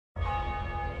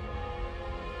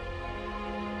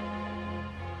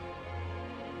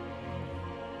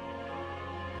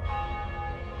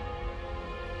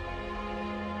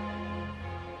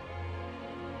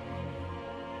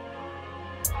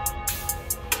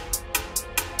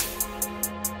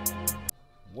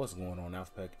What's going on,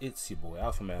 Alpha Pack? It's your boy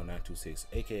Alpha Male 926,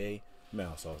 aka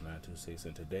Malsauce 926,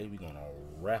 and today we're gonna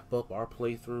wrap up our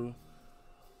playthrough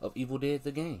of Evil Dead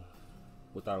the game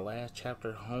with our last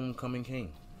chapter, Homecoming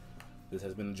King. This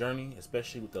has been a journey,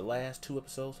 especially with the last 2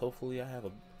 episodes. Hopefully I have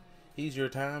a easier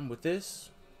time with this,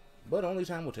 but only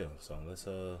time will tell. So let's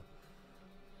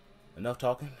enough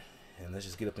talking and let's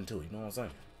just get up into it, you know what I'm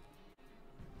saying?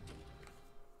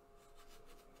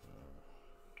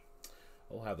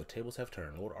 Oh, how the tables have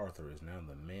turned. Lord Arthur is now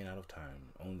the man out of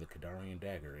time. Only the Kadarian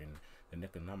dagger and the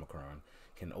Necronomicon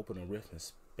can open a rift in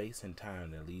space and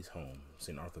time that leads home,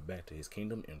 send Arthur back to his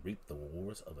kingdom, and reap the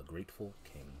rewards of a grateful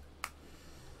king.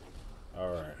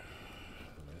 Alright.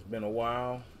 It's been a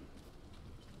while.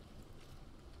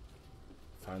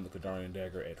 Find the Kadarian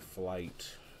dagger at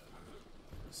flight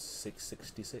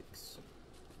 666.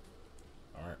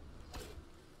 Alright.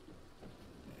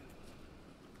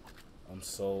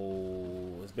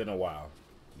 It's been a while.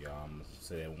 Yeah, I'm gonna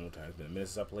say that one more time. It's been a minute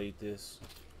since I played this.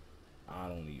 I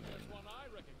don't even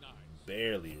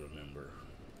barely remember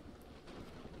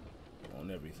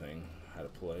on everything how to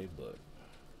play, but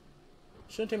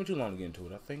shouldn't take me too long to get into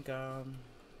it. I think I'm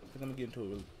gonna get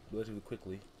into it relatively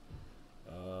quickly.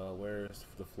 Where's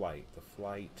the flight? The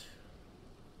flight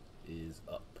is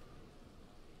up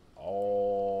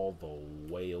all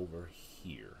the way over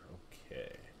here.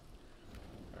 Okay.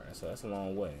 Alright, so that's a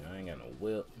long way. I ain't got no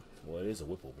whip. Well, it is a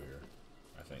whip over here,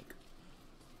 I think.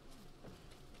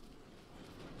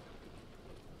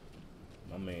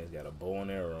 My man's got a bow and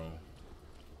arrow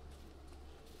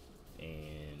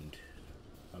and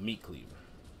a meat cleaver.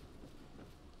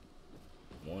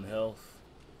 1 health.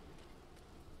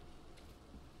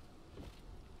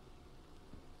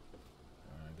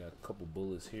 Alright, got a couple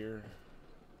bullets here.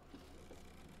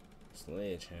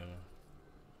 Sledgehammer.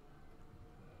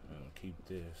 I'm gonna keep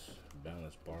this.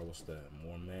 Balance bar, what's that?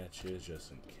 More matches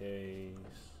just in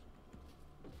case.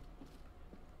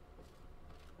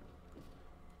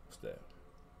 What's that?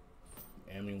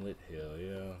 Amulet, hell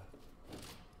yeah.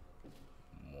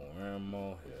 More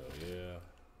ammo, hell yeah.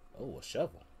 Oh, a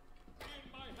shovel.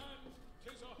 In my hand,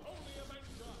 'tis a holy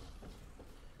avenger.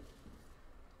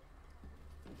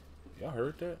 Y'all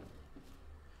heard that?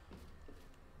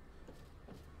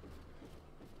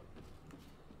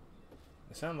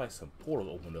 It sounded like some portal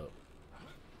opened up.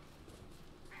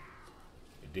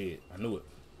 It did. I knew it.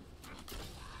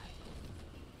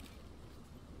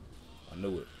 I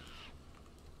knew it.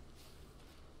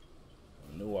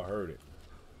 I knew I heard it.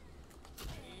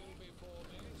 Kneel before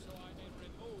me, so I may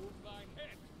remove thine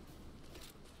head.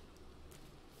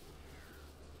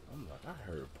 I'm like, I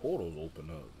heard portals open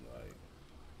up. Like,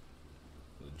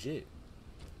 legit.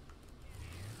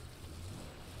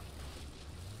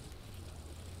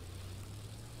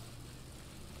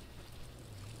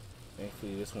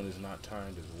 Thankfully, this one is not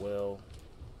timed as well.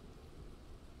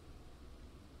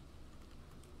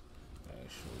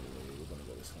 Actually, we're gonna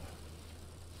go this one.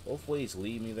 Both ways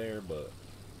lead me there, but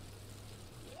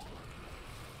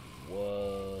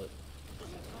what?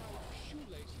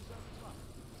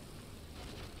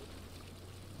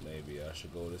 Maybe I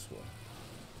should go this way.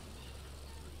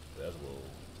 That's a little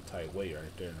tight way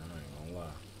right there. I ain't gonna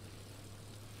lie.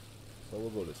 So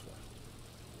we'll go this way.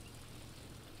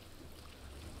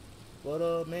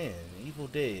 But man, Evil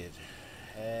Dead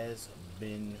has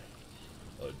been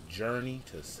a journey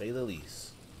to say the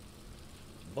least.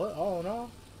 But all in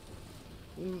all,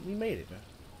 we made it, man.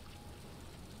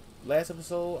 Last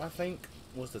episode, I think,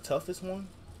 was the toughest one.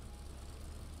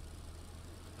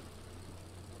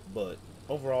 But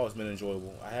overall, it's been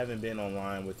enjoyable. I haven't been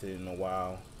online with it in a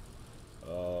while.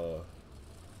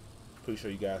 Pretty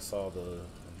sure you guys saw the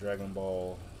Dragon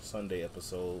Ball Sunday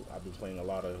episode. I've been playing a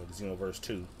lot of Xenoverse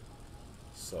 2.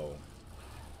 So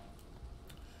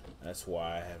that's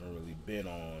why I haven't really been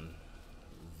on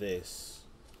this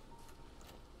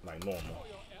like normal. For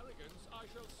your arrogance, I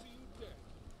shall see you dead.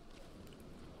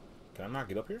 Can I not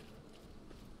get up here?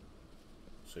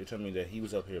 So you're telling me that he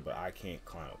was up here, but I can't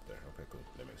climb up there. Okay, cool.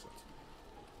 That makes sense.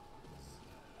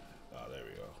 Oh, there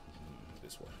we go.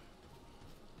 This way.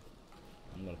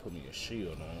 I'm gonna put me a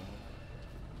shield on.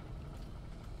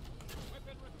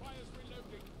 Weapon requires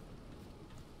reloading.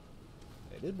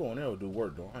 Hey, this bow and arrow do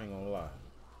work though, I ain't gonna lie.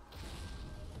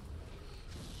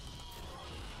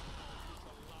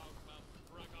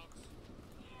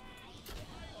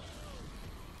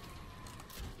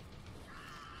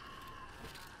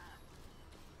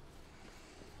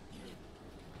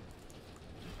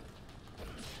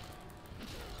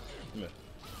 Come here.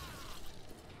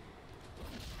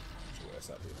 Get your ass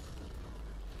out here.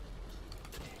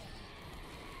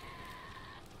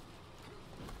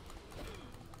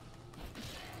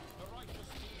 The righteous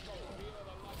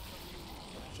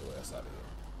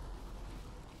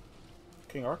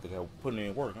King Arthur got putting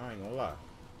in work. I ain't gonna lie.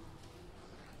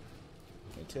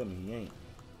 Can't tell me he ain't.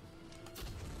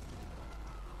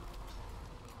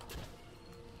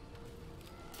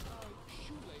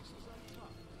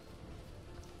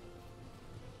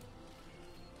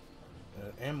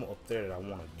 Ammo up there that I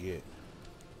want to get.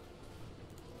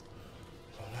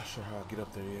 I'm not sure how I get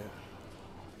up there yet.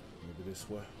 Maybe this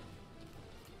way.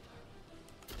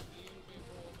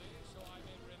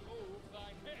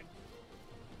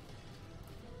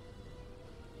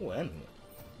 Oh, ammo.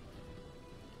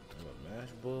 A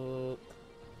matchbook.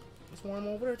 There's one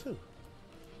over there too.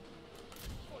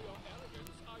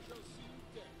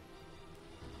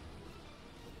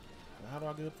 How do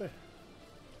I get up there?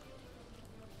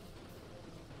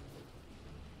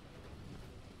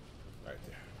 Right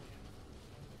there.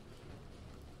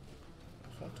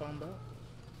 That's what I'm talking about.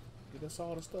 Get us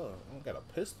all the stuff. I don't got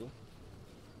a pistol.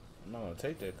 I'm not gonna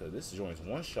take that because this joint's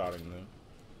one-shotting them.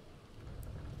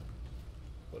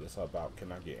 But it's all about,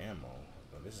 can I get ammo?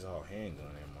 Now, this is all handgun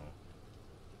ammo.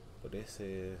 But they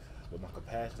said, but my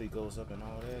capacity goes up and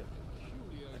all that.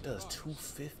 It does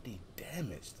 250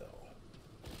 damage though.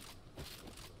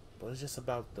 But it's just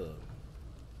about the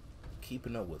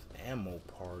keeping up with ammo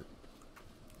part.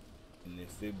 And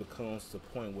if it becomes the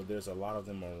point where there's a lot of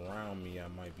them around me, I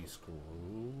might be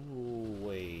screwed.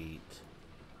 Wait.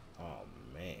 Oh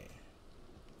man.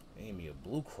 They gave me a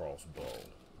blue crossbow.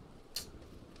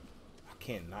 I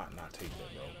can't not take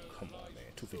that, bro. Come on,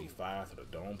 man. 255 for the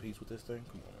dome piece with this thing?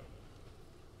 Come on, man.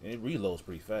 And it reloads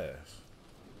pretty fast.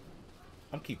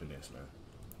 I'm keeping this, man.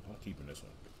 I'm keeping this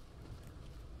one.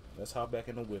 Let's hop back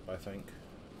in the whip, I think.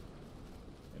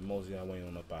 And mosey our way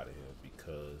on up out of here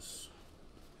because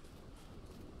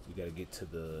we gotta get to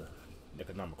the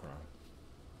Necronomicon.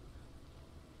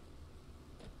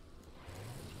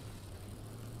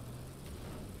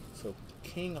 So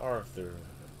King Arthur,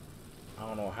 I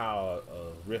don't know how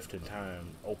a Rift in Time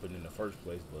opened in the first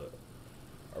place, but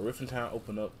a Rift in Time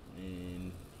opened up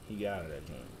and he got out of that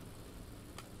joint.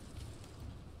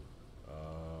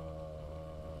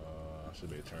 Should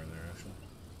be a turn there, actually.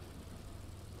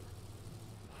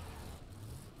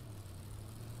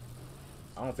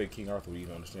 I don't think King Arthur would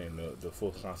even understand the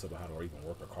full concept of how to even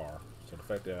work a car. So the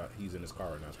fact that he's in his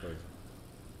car right now is crazy.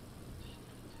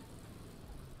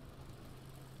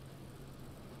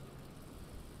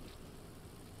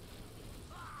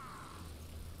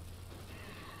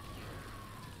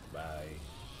 Bye.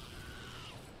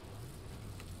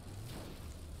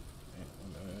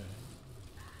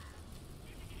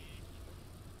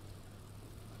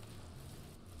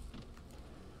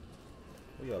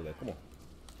 Where y'all at? Come on.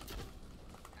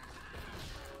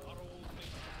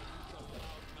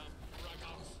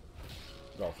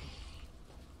 Go.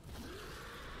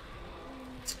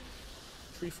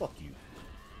 Tree, fuck you.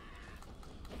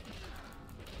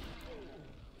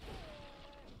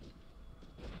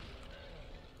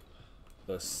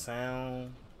 The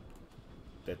sound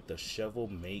that the shovel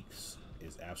makes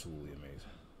is absolutely amazing.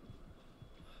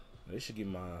 Now, this should get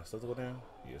my stuff to go down.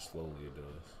 Yeah, slowly it does.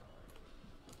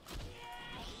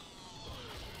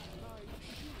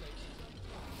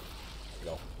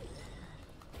 Go.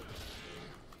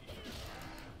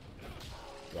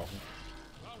 Get off me.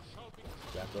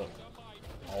 Back up.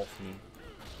 Off me.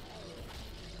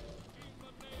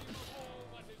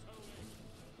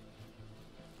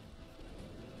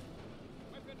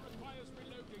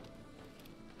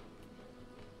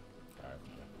 Alright.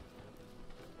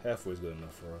 Halfway is good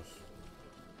enough for us.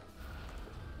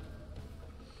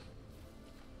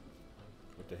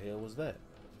 What the hell was that?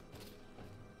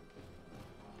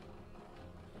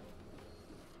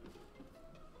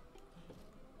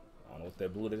 I don't know what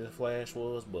that blue that flash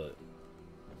was, but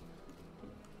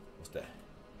what's that?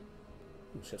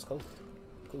 Ooh, chef's coat.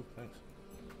 Cool, thanks.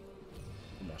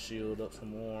 Put my shield up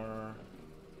some more.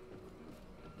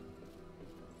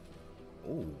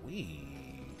 Ooh, wee.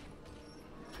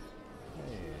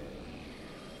 Yeah.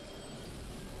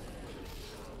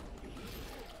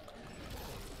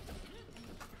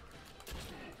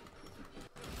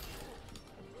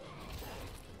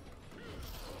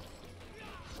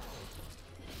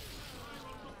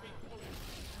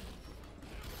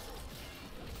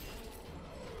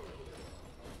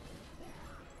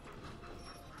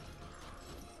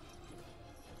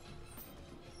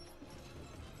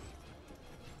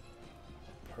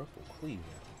 Purple cleaver.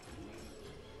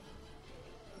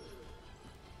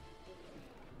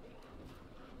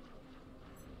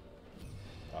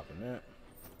 Popping that.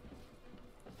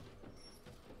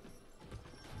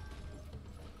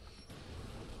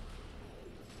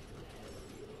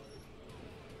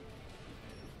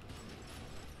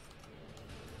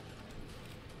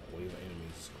 Wave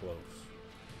enemies close.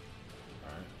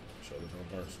 Show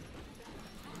no mercy.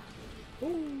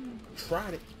 Ooh,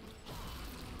 tried it.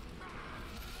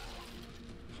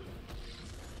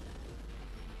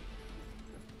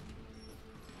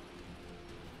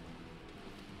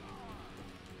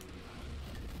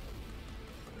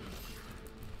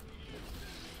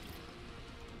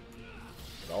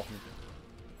 Get off me.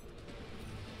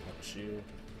 Have a shield.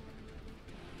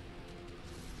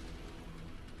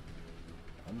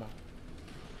 Come on.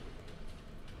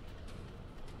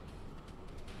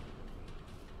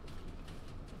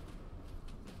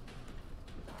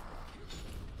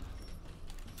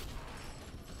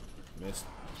 Missed.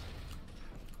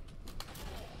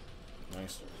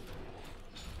 Nice.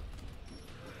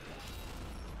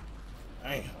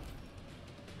 Damn. Get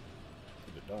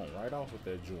the dome right off with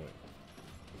that joint.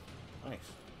 Nice.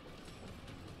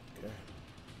 Okay.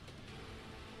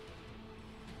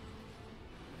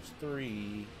 There's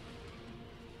 3.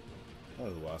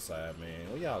 Wanna go outside, man.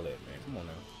 Where y'all at, man? Come on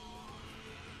now.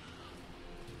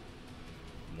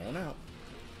 Come on out.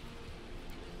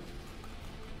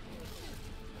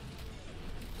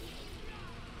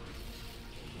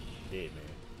 Dead,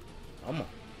 man. Come on.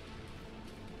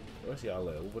 Where's y'all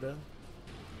at? Over there?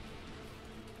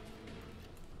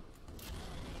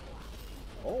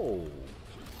 Oh.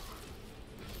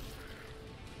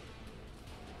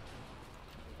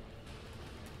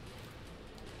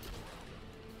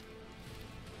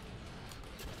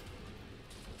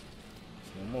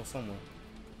 There's one more somewhere.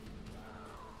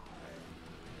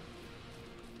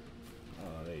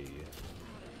 Oh, there you go.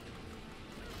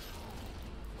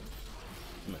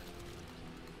 Come here.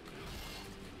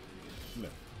 Come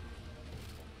here.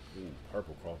 Ooh,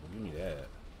 purple crawler. Give me that.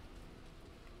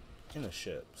 And the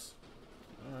ships.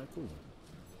 Alright, cool.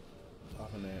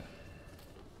 Popping that.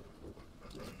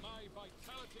 My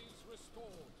vitality's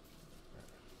restored.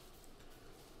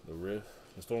 The rift.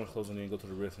 The storm is closing in. Go to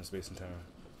the rift in space and time.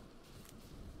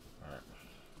 Alright.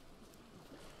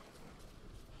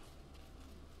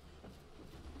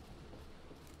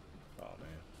 Oh,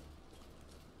 man.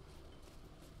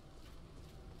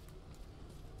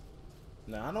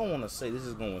 Now, I don't want to say this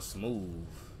is going smooth.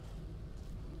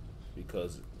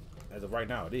 Because, as of right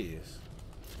now, it is.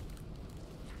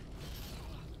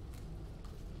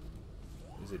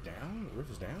 Is it down? The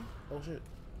rift is down? Oh, shit.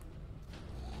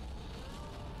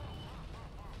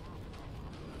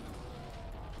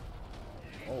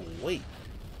 Oh, wait.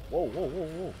 Whoa, whoa, whoa,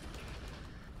 whoa.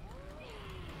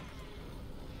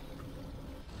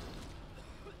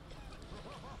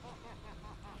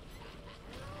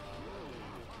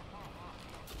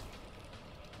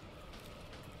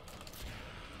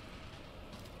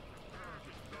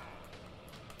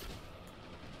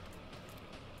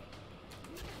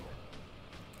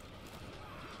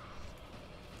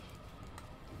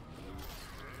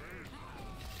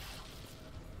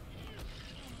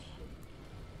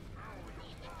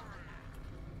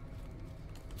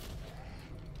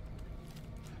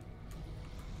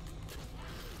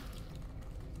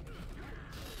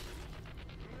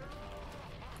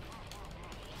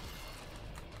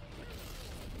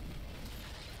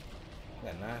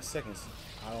 Got 9 seconds.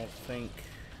 I don't think.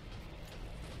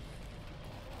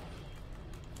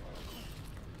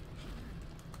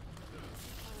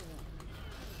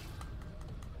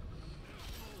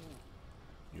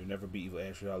 You'll never beat evil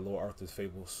Ashley out Lord Arthur's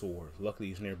fabled sword. Luckily,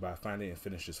 he's nearby. Find it and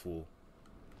finish this fool.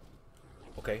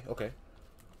 Okay, okay.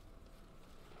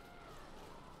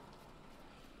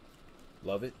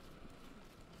 Love it.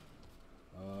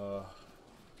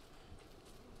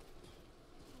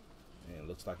 Man, it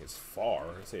looks like it's far.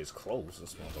 It says it's close.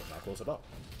 This one's not close at all.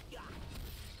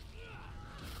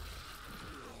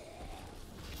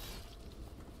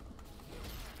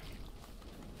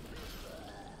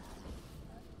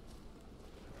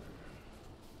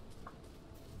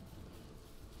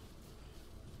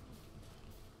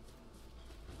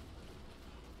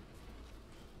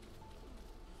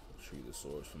 Retrieve the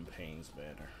swords from Pain's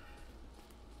banner.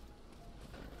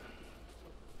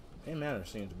 Pain Manor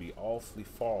seems to be awfully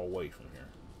far away from here.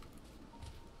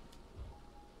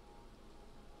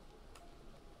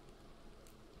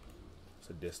 It's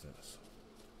a distance.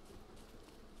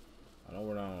 I know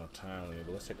we're not on a time limit,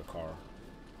 but let's take a car.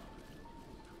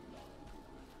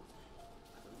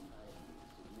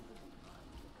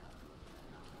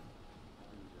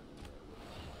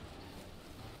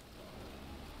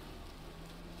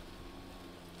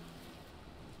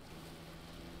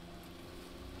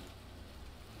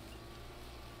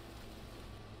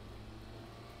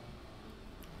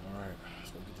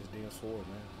 Sword,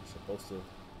 man. It's supposed to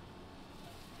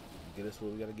get us where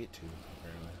we gotta get to.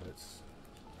 Apparently, let's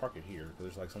park it here because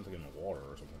there's like something in the water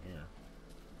or something here.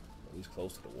 At least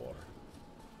close to the water.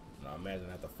 Now imagine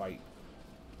I have to fight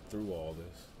through all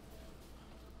this.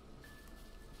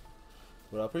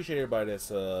 But I appreciate everybody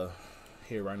that's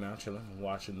here right now, chilling,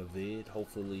 watching the vid.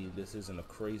 Hopefully this isn't a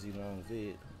crazy long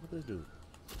vid. What does this do?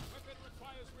 Weapon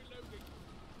requires reloading.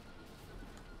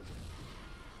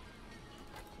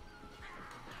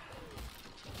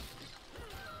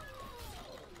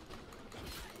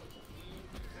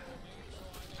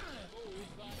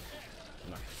 Requires reloading.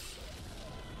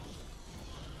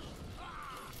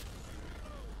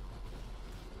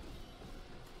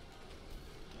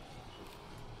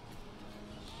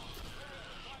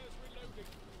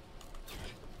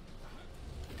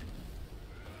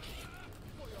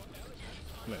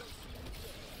 Come here.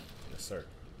 Yes, sir.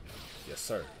 Yes,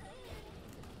 sir.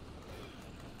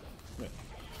 Come here.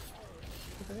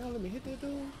 What the hell? Let me hit that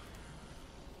dude. Alright,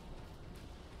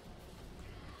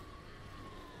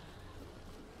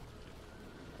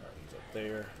 he's up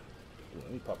there. Ooh,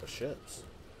 let me pop a ships.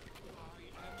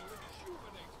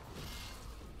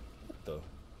 What the?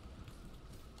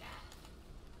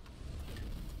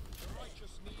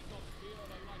 Righteous need not fear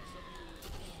the likes of you.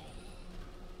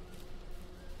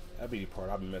 That be the part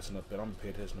I've been messing up at. I'm gonna pay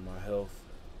attention to my health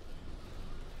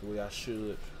the way I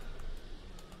should.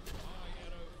 My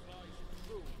arrow flies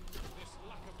true. This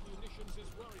lack of munitions is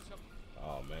worrisome.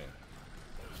 Oh man.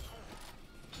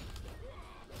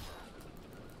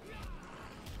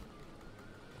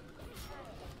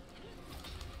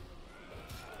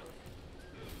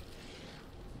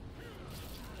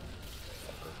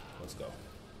 Let's go.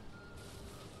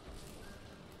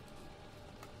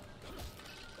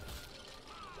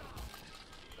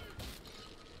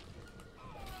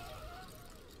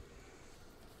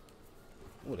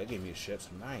 Ooh, that gave me a ships.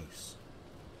 Nice.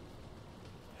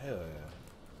 Hell yeah.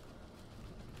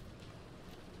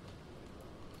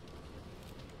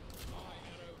 My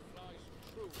arrow flies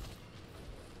true.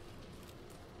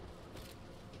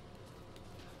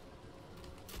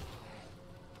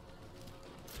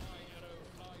 My arrow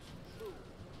flies true.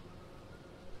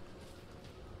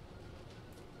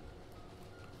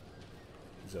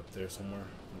 He's up there somewhere.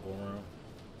 Go around.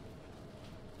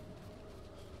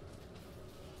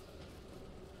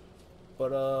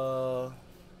 But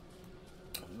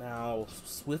now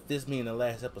with this being the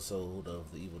last episode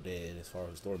of the Evil Dead, as far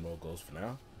as the story mode goes for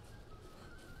now,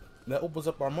 that opens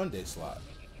up our Monday slot.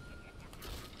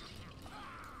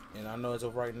 And I know as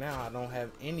of right now, I don't have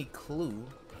any clue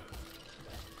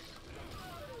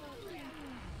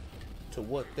to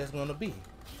what that's gonna be.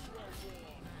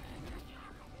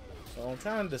 So I'm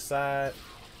trying to decide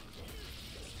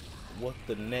what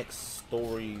the next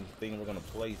story thing we're gonna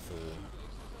play through.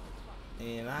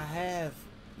 And I have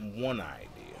one idea.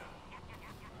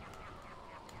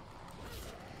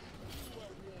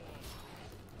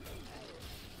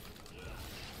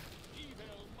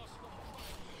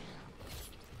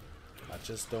 I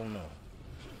just don't know.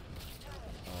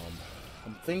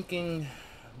 I'm thinking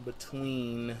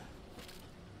between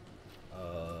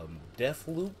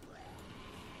Deathloop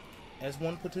as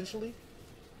one potentially.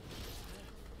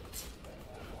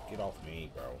 Get off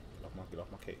me, bro. Get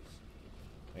off my case.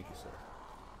 Thank you, sir.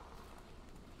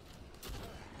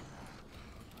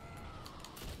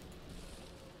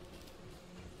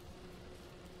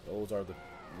 Those are the,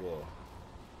 well,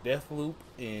 Deathloop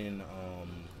and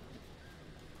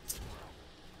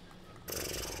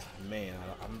man,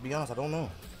 I'm gonna be honest, I don't know.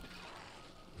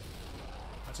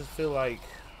 I just feel like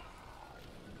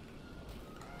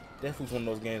Deathloop's one of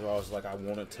those games where I was like, I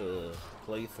wanted to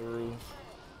play through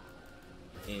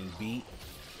and beat,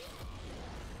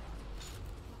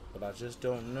 but I just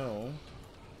don't know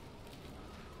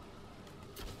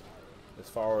as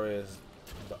far as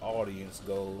the audience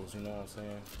goes, you know what I'm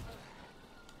saying?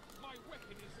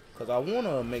 Because I want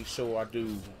to make sure I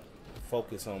do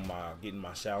focus on getting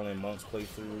my Shaolin Monks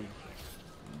playthrough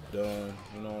done,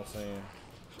 you know what I'm saying?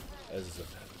 As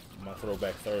my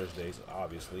Throwback Thursdays,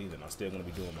 obviously. Then I'm still going to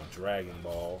be doing my Dragon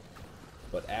Ball.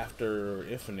 But after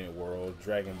Infinite World,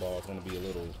 Dragon Ball is going to be a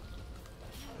little,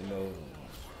 you know,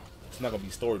 it's not going to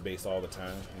be story based all the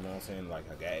time, you know what I'm saying? Like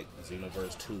I got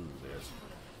Xenoverse 2, there's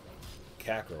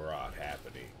Kakarot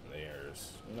happening,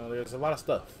 there's, you know, there's a lot of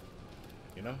stuff,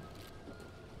 you know?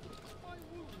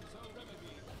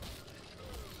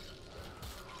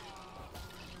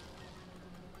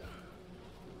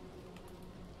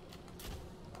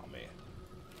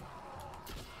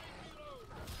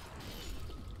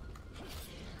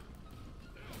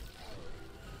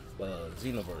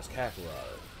 Xenoverse,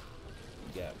 Kakarot.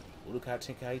 You got Budokai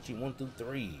Tenkaichi 1 through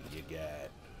 3. You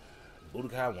got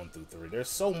Budokai 1 through 3. There's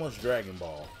so much Dragon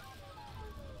Ball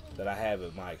that I have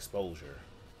at my exposure.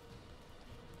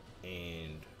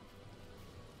 And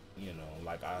You know,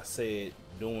 like I said,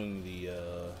 doing the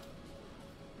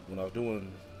when I was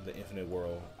doing the Infinite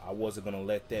World, I wasn't gonna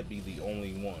let that be the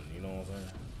only one. You know what I'm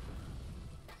saying?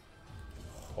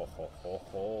 Ho ho ho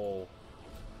ho!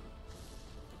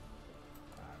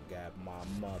 I got my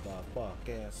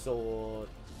motherfucking sword.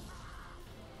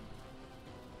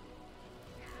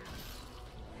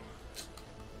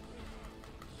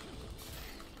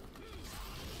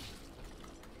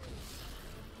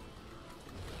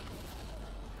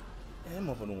 And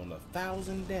I'm doing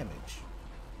 1,000 damage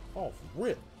off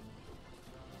rip.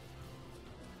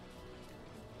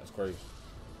 That's crazy.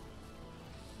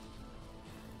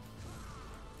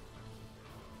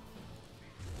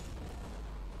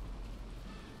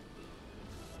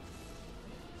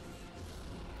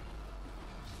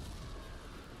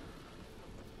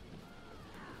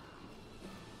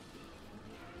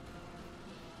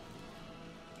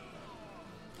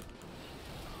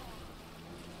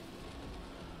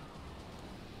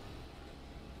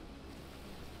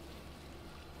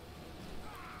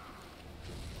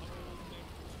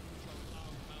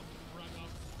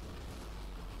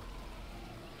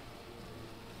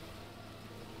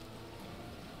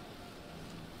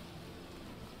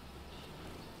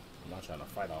 I'm not trying to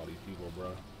fight all these people,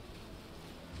 bro.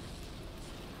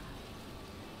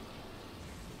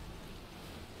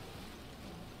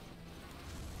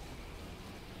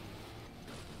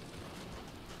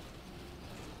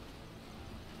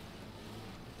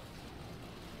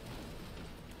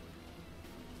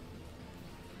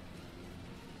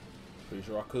 Pretty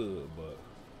sure I could, but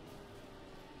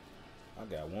I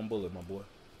got one bullet, my boy.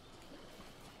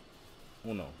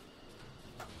 Uno.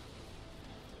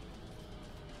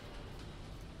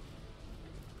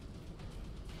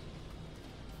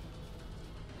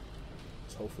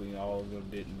 Hopefully all of them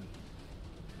didn't.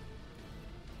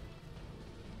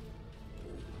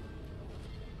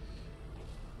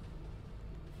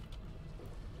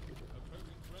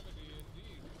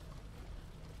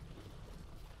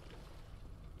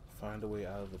 Find a way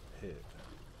out of the pit.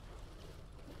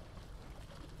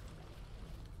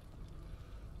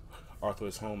 Arthur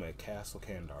is home at Castle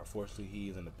Kandar. Fortunately, he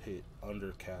is in the pit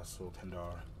under Castle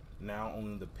Kandar. Now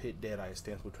only the pit Deadeye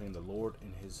stands between the Lord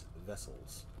and his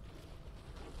vessels.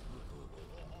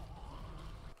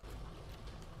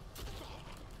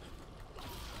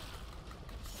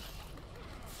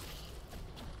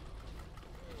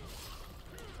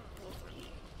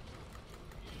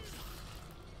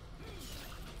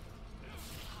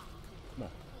 Come on.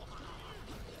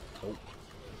 Nope.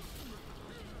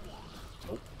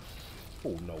 Nope.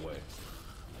 Oh, no way.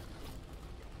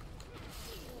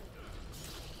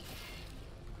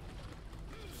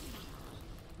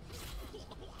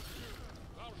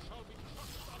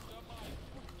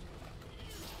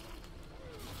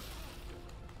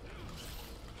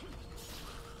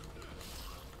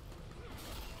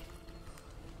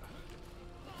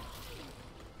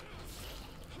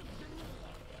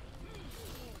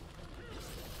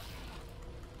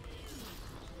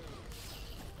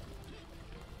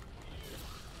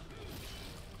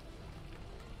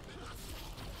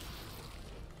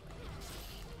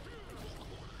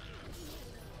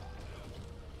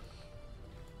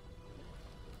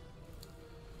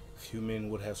 Few men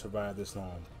would have survived this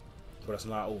long, but it's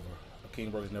not over. A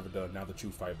king's work is never done. Now the true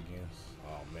fight begins.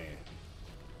 Oh man.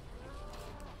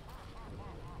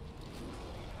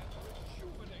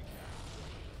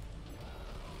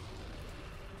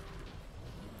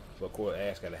 But of course,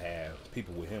 Ash gotta have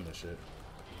people with him and shit.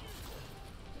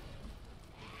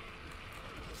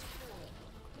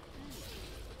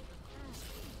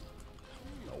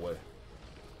 No way.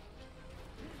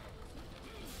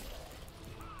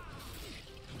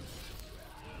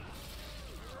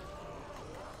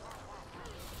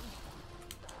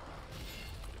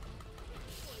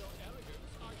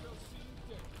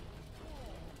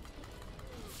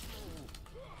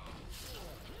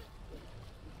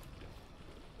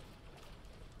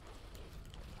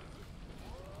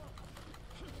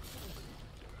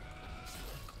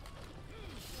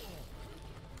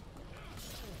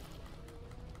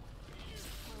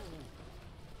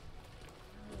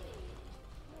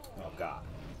 Oh God.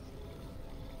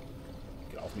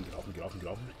 Get off me, get off me, get off me, get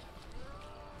off me.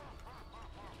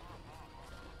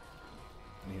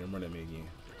 I hear him run at me again.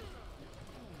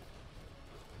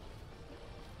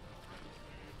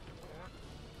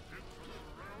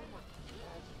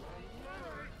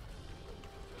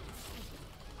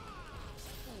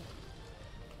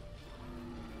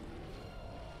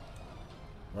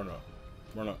 Run up.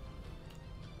 Run up.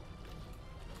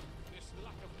 This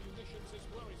lack of munitions is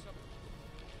worrisome.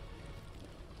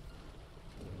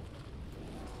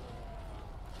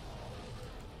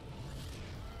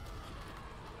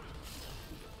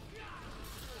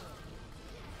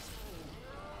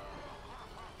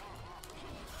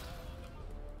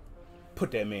 put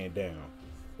that man down.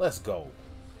 Let's go.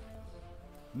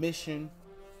 Mission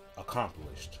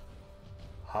accomplished.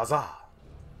 Huzzah!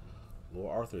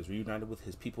 Lord Arthur is reunited with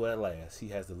his people at last. He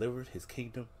has delivered his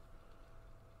kingdom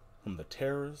from the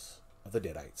terrors of the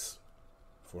Deadites.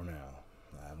 For now,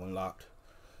 I've unlocked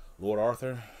Lord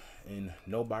Arthur in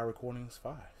No Buy Recordings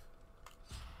 5.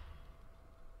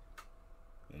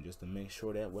 And just to make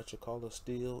sure that whatchamacallit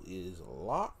still is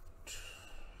locked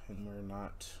and we're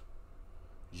not,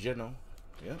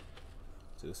 yep.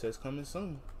 So it says coming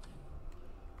soon.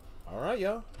 Alright,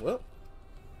 y'all. Well,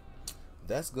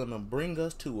 that's gonna bring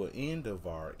us to an end of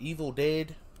our Evil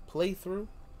Dead playthrough.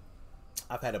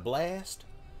 I've had a blast.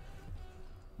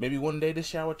 Maybe one day this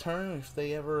shall return if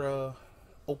they ever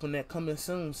open that coming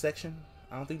soon section.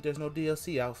 I don't think there's no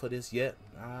DLC out for this yet.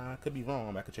 I could be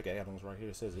wrong. I could check add-ons right here.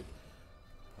 It says it.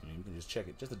 I mean, we can just check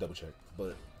it, just to double check.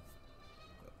 But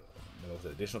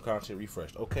additional content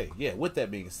refreshed. Okay, yeah. With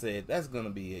that being said, that's gonna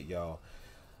be it, y'all.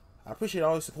 I appreciate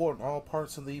all your support in all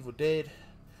parts of the Evil Dead.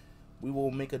 We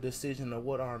will make a decision of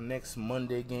what our next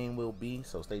Monday game will be.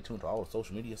 So stay tuned to all the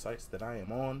social media sites that I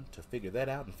am on to figure that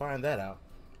out and find that out.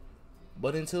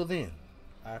 But until then,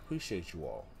 I appreciate you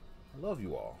all. I love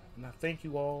you all. And I thank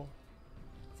you all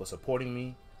for supporting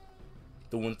me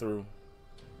through and through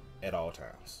at all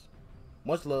times.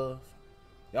 Much love.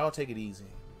 Y'all take it easy.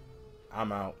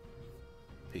 I'm out.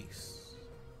 Peace.